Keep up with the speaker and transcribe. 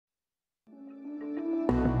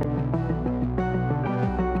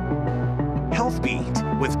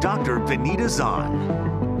with Dr. Benita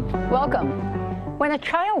Zahn. Welcome. When a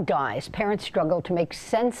child dies, parents struggle to make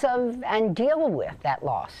sense of and deal with that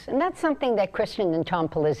loss. And that's something that Kristin and Tom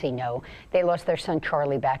Polizzi know. They lost their son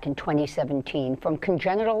Charlie back in 2017 from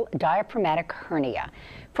congenital diaphragmatic hernia.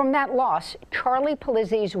 From that loss, Charlie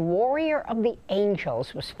Polizzi's Warrior of the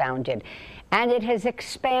Angels was founded, and it has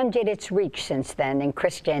expanded its reach since then. And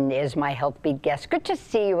Kristin is my Health Beat guest. Good to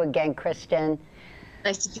see you again, Kristin.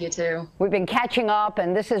 Nice to see you too. We've been catching up,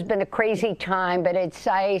 and this has been a crazy time, but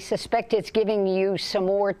I suspect it's giving you some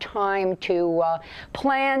more time to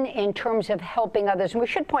plan in terms of helping others. And we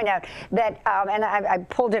should point out that, and I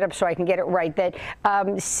pulled it up so I can get it right, that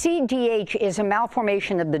CDH is a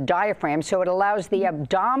malformation of the diaphragm, so it allows the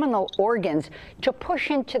abdominal organs to push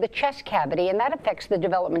into the chest cavity, and that affects the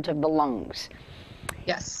development of the lungs.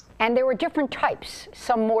 Yes. And there were different types,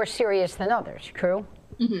 some more serious than others, true?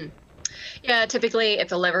 Mm-hmm. Yeah, typically if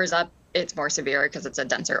the liver is up, it's more severe because it's a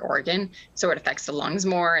denser organ. So it affects the lungs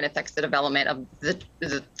more and affects the development of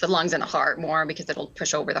the lungs and the heart more because it'll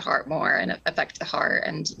push over the heart more and affect the heart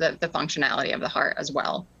and the functionality of the heart as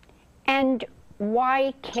well. And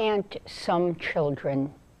why can't some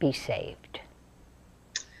children be saved?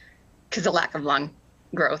 Because of lack of lung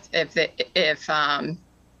growth. If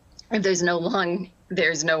there's no lung,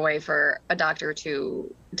 there's no way for a doctor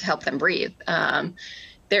to help them breathe.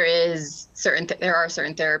 There are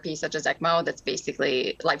certain therapies such as ECMO that's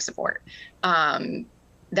basically life support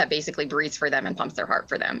that basically breathes for them and pumps their heart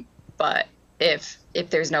for them. But if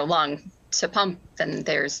there's no lung to pump, then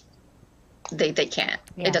they can't.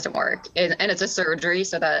 Yeah. It doesn't work. And it's a surgery,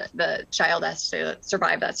 so that the child has to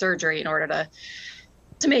survive that surgery in order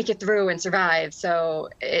to make it through and survive. So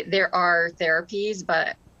there are therapies,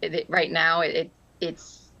 but right now it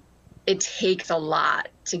takes a lot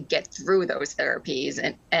to get through those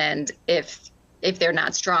therapies, and if they're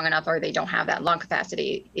not strong enough or they don't have that lung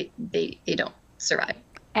capacity, they don't survive.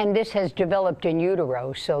 And this has developed in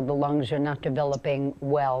utero, so the lungs are not developing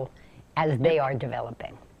well as they are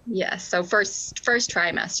developing. Yes, so first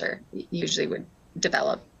trimester usually would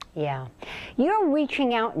develop. Yeah. You're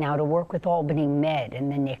reaching out now to work with Albany Med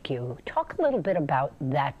and the NICU. Talk a little bit about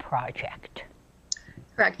that project.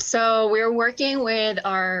 Correct. So we're working with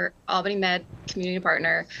our Albany Med community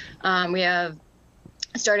partner. We have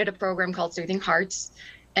started a program called Soothing Hearts,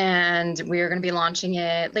 and we are going to be launching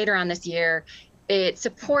it later on this year. It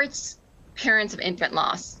supports parents of infant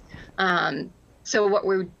loss. So what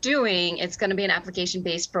we're doing, it's going to be an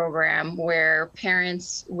application-based program where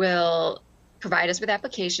parents will provide us with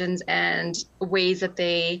applications and ways that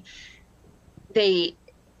they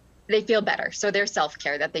feel better. So their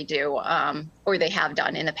self-care that they do or they have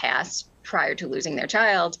done in the past prior to losing their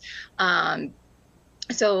child.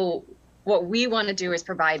 So what we want to do is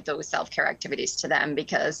provide those self-care activities to them,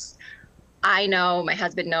 because I know, my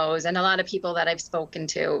husband knows, and a lot of people that I've spoken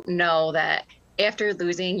to know that after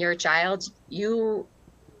losing your child, you're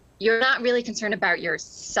not really concerned about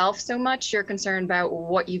yourself so much. You're concerned about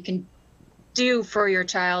what you can do for your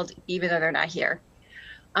child, even though they're not here.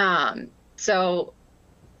 So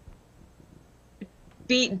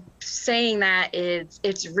saying that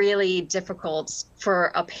it's really difficult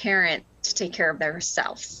for a parent to take care of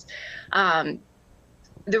themselves.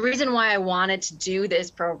 The reason why I wanted to do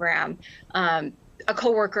this program, a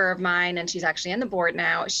coworker of mine, and she's actually on the board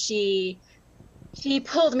now, she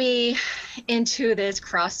pulled me into this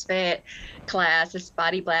CrossFit class, this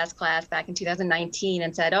Body Blast class back in 2019,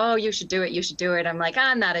 and said, "Oh, you should do it. You should do it." I'm like,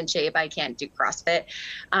 "I'm not in shape. I can't do CrossFit."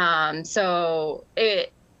 So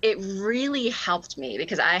it really helped me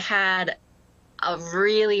because I had a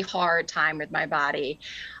really hard time with my body.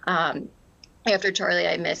 After Charlie,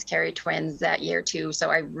 I miscarried twins that year too. So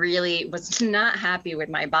I really was not happy with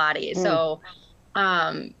my body. So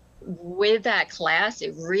with that class,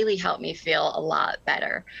 it really helped me feel a lot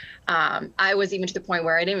better. I was even to the point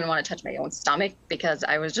where I didn't even want to touch my own stomach because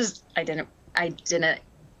I was just, it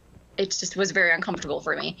just was very uncomfortable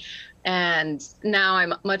for me. And now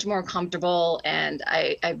I'm much more comfortable, and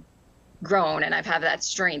I've grown, and I've had that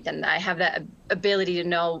strength, and I have that ability to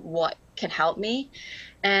know what can help me.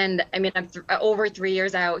 And I mean, I'm over 3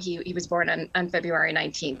 years out. He was born on February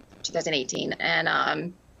 19th, 2018. And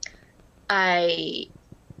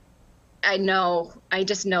I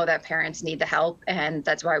just know that parents need the help, and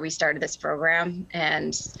that's why we started this program.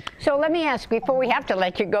 And so let me ask, before we have to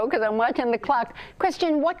let you go, because I'm watching the clock,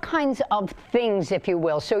 Kristin, what kinds of things, if you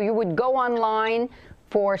will? So you would go online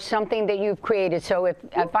for something that you've created. So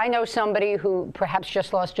if I know somebody who perhaps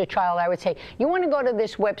just lost a child, I would say, you want to go to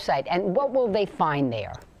this website, and what will they find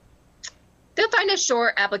there? They'll find a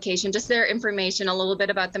short application, just their information, a little bit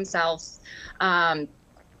about themselves.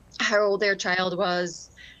 how old their child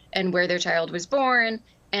was and where their child was born,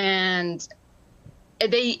 and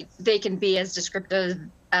they can be as descriptive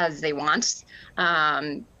as they want.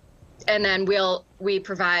 And then we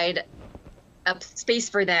provide a space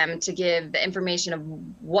for them to give the information of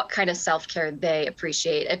what kind of self-care they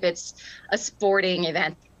appreciate. If it's a sporting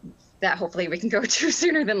event that hopefully we can go to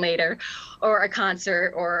sooner than later, or a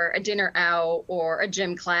concert, or a dinner out, or a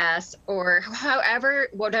gym class, or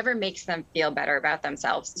whatever makes them feel better about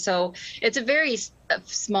themselves. So it's a very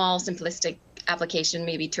small, simplistic application,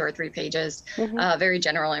 maybe 2 or 3 pages, very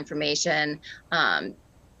general information.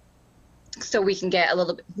 So we can get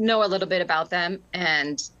know a little bit about them,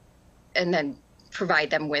 and then provide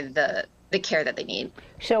them with the care that they need.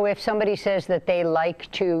 So if somebody says that they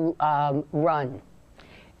like to run,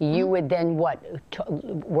 you would then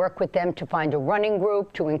work with them to find a running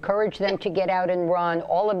group, to encourage them to get out and run,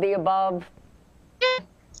 all of the above? Yeah,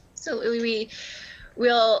 absolutely.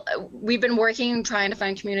 We've been working, trying to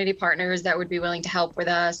find community partners that would be willing to help with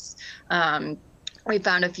us. We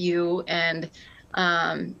found a few, and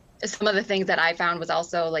some of the things that I found was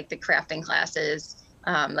also like the crafting classes,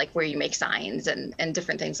 like where you make signs and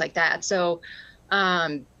different things like that. So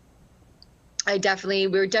we're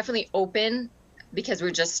definitely open, because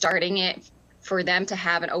we're just starting it, for them to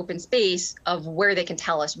have an open space of where they can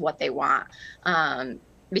tell us what they want,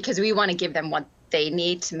 because we want to give them what they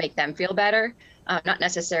need to make them feel better, not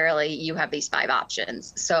necessarily you have these 5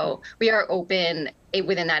 options. So we are open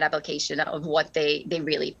within that application of what they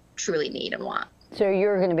really truly need and want. So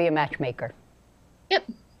you're going to be a matchmaker? Yep.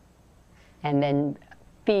 And then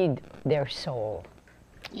feed their soul.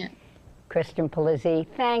 Yeah. Kristen Polizzi,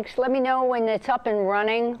 thanks. Let me know when it's up and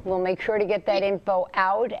running. We'll make sure to get that info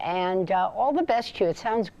out, and all the best to you. It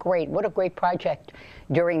sounds great. What a great project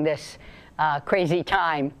during this crazy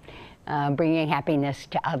time, bringing happiness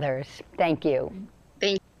to others. Thank you.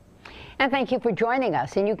 Thank you. And thank you for joining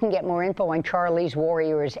us. And you can get more info on Charlie's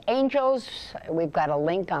Warriors Angels. We've got a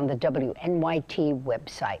link on the WNYT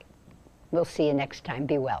website. We'll see you next time.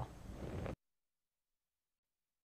 Be well.